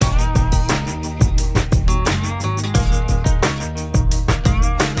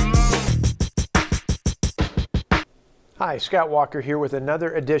Hi, Scott Walker here with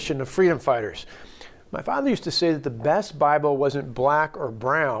another edition of Freedom Fighters. My father used to say that the best Bible wasn't black or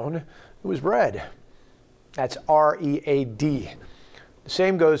brown, it was red. That's R-E-A-D. The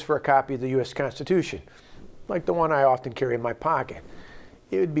same goes for a copy of the U.S. Constitution, like the one I often carry in my pocket.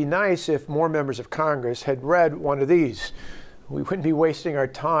 It would be nice if more members of Congress had read one of these. We wouldn't be wasting our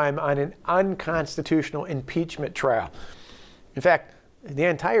time on an unconstitutional impeachment trial. In fact, the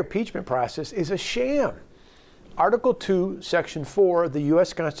entire impeachment process is a sham. Article 2, Section 4 of the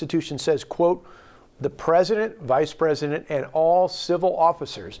U.S. Constitution says, quote, "The President, Vice President, and all civil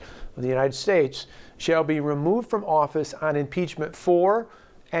officers of the United States shall be removed from office on impeachment for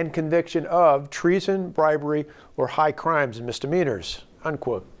and conviction of treason, bribery, or high crimes and misdemeanors,"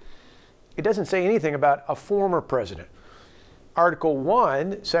 unquote. It doesn't say anything about a former president. Article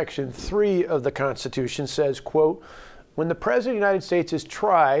 1, Section 3 of the Constitution says, quote, "When the President of the United States is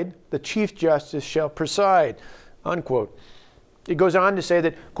tried, the Chief Justice shall preside," unquote. It goes on to say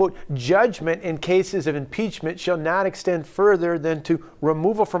that, quote, "Judgment in cases of impeachment shall not extend further than to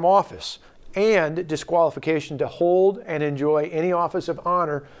removal from office and disqualification to hold and enjoy any office of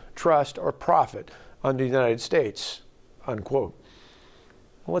honor, trust, or profit under the United States," unquote.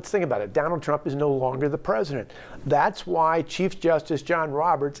 Well, let's think about it. Donald Trump is no longer the president. That's why Chief Justice John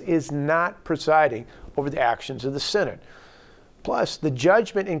Roberts is not presiding over the actions of the Senate. Plus, the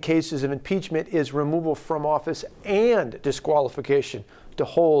judgment in cases of impeachment is removal from office and disqualification to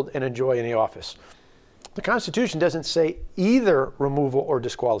hold and enjoy any office. The Constitution doesn't say either removal or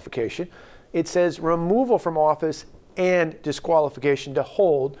disqualification. It says removal from office and disqualification to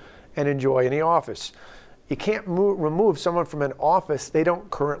hold and enjoy any office. You can't remove someone from an office they don't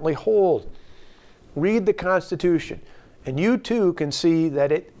currently hold. Read the Constitution, and you too can see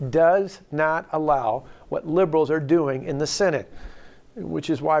that it does not allow what liberals are doing in the Senate, which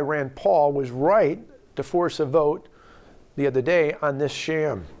is why Rand Paul was right to force a vote the other day on this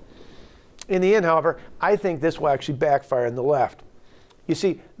sham. In the end, however, I think this will actually backfire on the left. You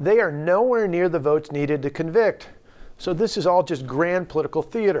see, they are nowhere near the votes needed to convict, so this is all just grand political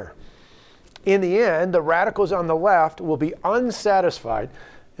theater. In the end, the radicals on the left will be unsatisfied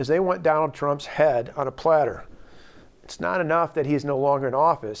as they want Donald Trump's head on a platter. It's not enough that he is no longer in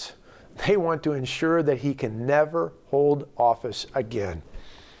office. They want to ensure that he can never hold office again.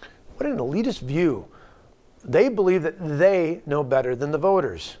 What an elitist view. They believe that they know better than the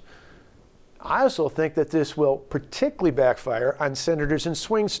voters. I also think that this will particularly backfire on senators in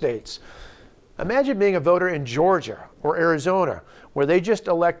swing states. Imagine being a voter in Georgia or Arizona, where they just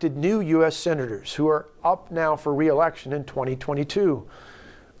elected new U.S. senators who are up now for re-election in 2022.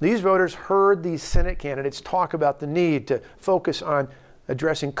 These voters heard these Senate candidates talk about the need to focus on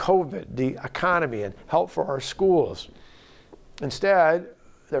addressing COVID, the economy, and help for our schools. Instead,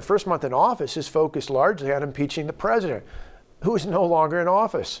 their first month in office is focused largely on impeaching the president, who is no longer in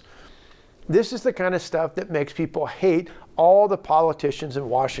office. This is the kind of stuff that makes people hate all the politicians in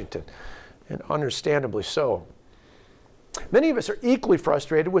Washington, and understandably so. Many of us are equally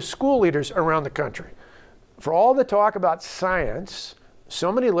frustrated with school leaders around the country. For all the talk about science,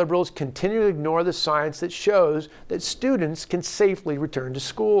 so many liberals continue to ignore the science that shows that students can safely return to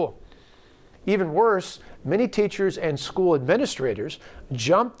school. Even worse, many teachers and school administrators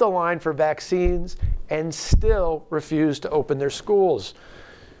jump the line for vaccines and still refuse to open their schools.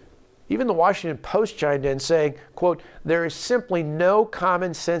 Even the Washington Post chimed in saying, quote, "There is simply no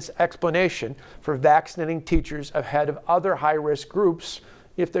common sense explanation for vaccinating teachers ahead of other high-risk groups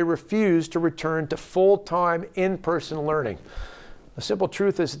if they refuse to return to full-time in-person learning. The simple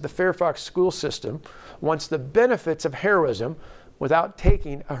truth is that the Fairfax school system wants the benefits of heroism without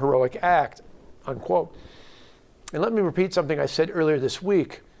taking a heroic act," unquote. And let me repeat something I said earlier this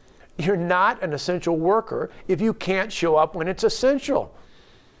week. You're not an essential worker if you can't show up when it's essential.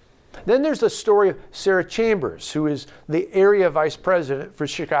 Then there's the story of Sarah Chambers, who is the area vice president for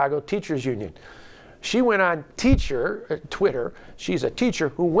Chicago Teachers Union. She went on Twitter, she's a teacher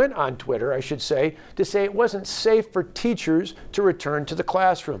who went on Twitter, I should say, to say it wasn't safe for teachers to return to the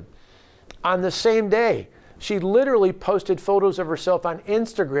classroom. On the same day, she literally posted photos of herself on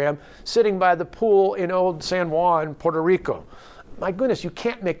Instagram sitting by the pool in Old San Juan, Puerto Rico. My goodness, you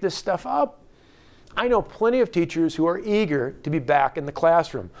can't make this stuff up. I know plenty of teachers who are eager to be back in the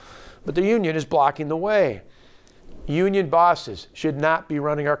classroom, but the union is blocking the way. Union bosses should not be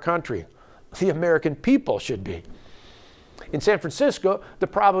running our country. The American people should be. In San Francisco, the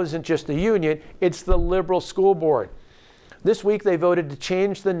problem isn't just the union, it's the liberal school board. This week, they voted to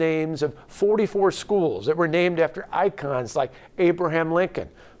change the names of 44 schools that were named after icons like Abraham Lincoln,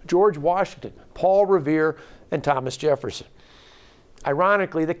 George Washington, Paul Revere, and Thomas Jefferson.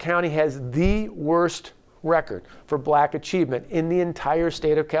 Ironically, the county has the worst record for black achievement in the entire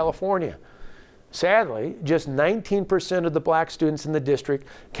state of California. Sadly, just 19% of the black students in the district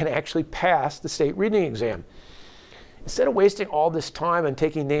can actually pass the state reading exam. Instead of wasting all this time on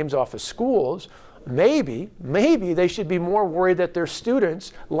taking names off of schools, maybe they should be more worried that their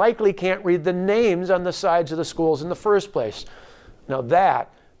students likely can't read the names on the sides of the schools in the first place. Now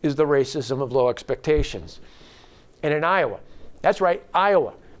that is the racism of low expectations. And in Iowa, that's right,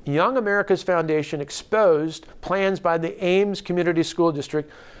 Iowa, Young America's Foundation exposed plans by the Ames Community School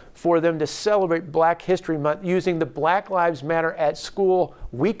District for them to celebrate Black History Month using the Black Lives Matter at School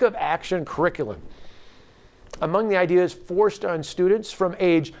Week of Action curriculum. Among the ideas forced on students from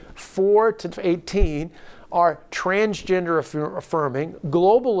age 4 to 18 are transgender affirming,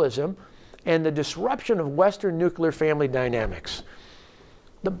 globalism, and the disruption of Western nuclear family dynamics.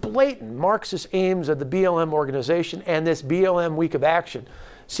 The blatant Marxist aims of the BLM organization and this BLM Week of Action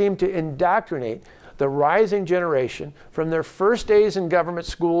seem to indoctrinate the rising generation from their first days in government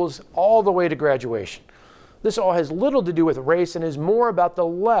schools all the way to graduation. This all has little to do with race and is more about the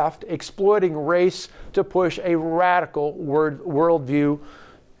left exploiting race to push a radical worldview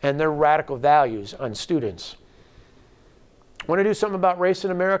and their radical values on students. Want to do something about race in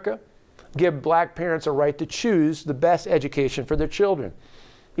America? Give black parents a right to choose the best education for their children.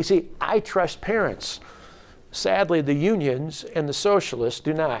 You see, I trust parents. Sadly, the unions and the socialists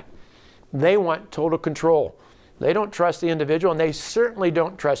do not. They want total control. They don't trust the individual, and they certainly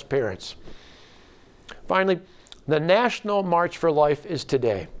don't trust parents. Finally, the National March for Life is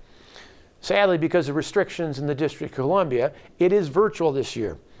today. Sadly, because of restrictions in the District of Columbia, it is virtual this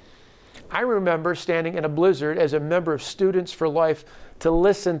year. I remember standing in a blizzard as a member of Students for Life to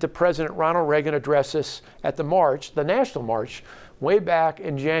listen to President Ronald Reagan address us at the march, the National March, way back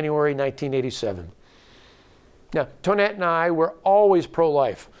in January 1987. Now, Tonette and I were always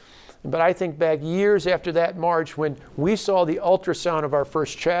pro-life, but I think back years after that march when we saw the ultrasound of our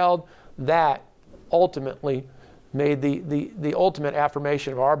first child, that ultimately made the ultimate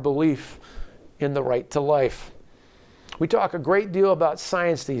affirmation of our belief in the right to life. We talk a great deal about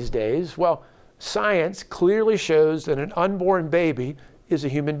science these days. Well, science clearly shows that an unborn baby is a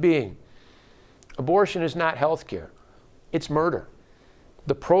human being. Abortion is not health care, it's murder.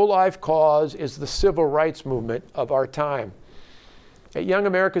 The pro-life cause is the civil rights movement of our time. At Young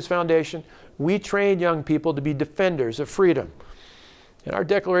America's Foundation, we train young people to be defenders of freedom. And our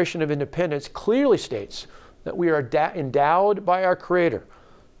Declaration of Independence clearly states that we are endowed by our Creator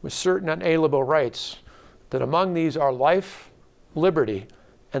with certain unalienable rights, that among these are life, liberty,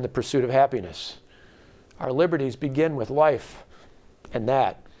 and the pursuit of happiness. Our liberties begin with life, and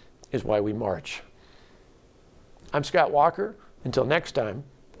that is why we march. I'm Scott Walker. Until next time,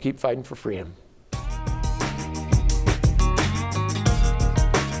 keep fighting for freedom.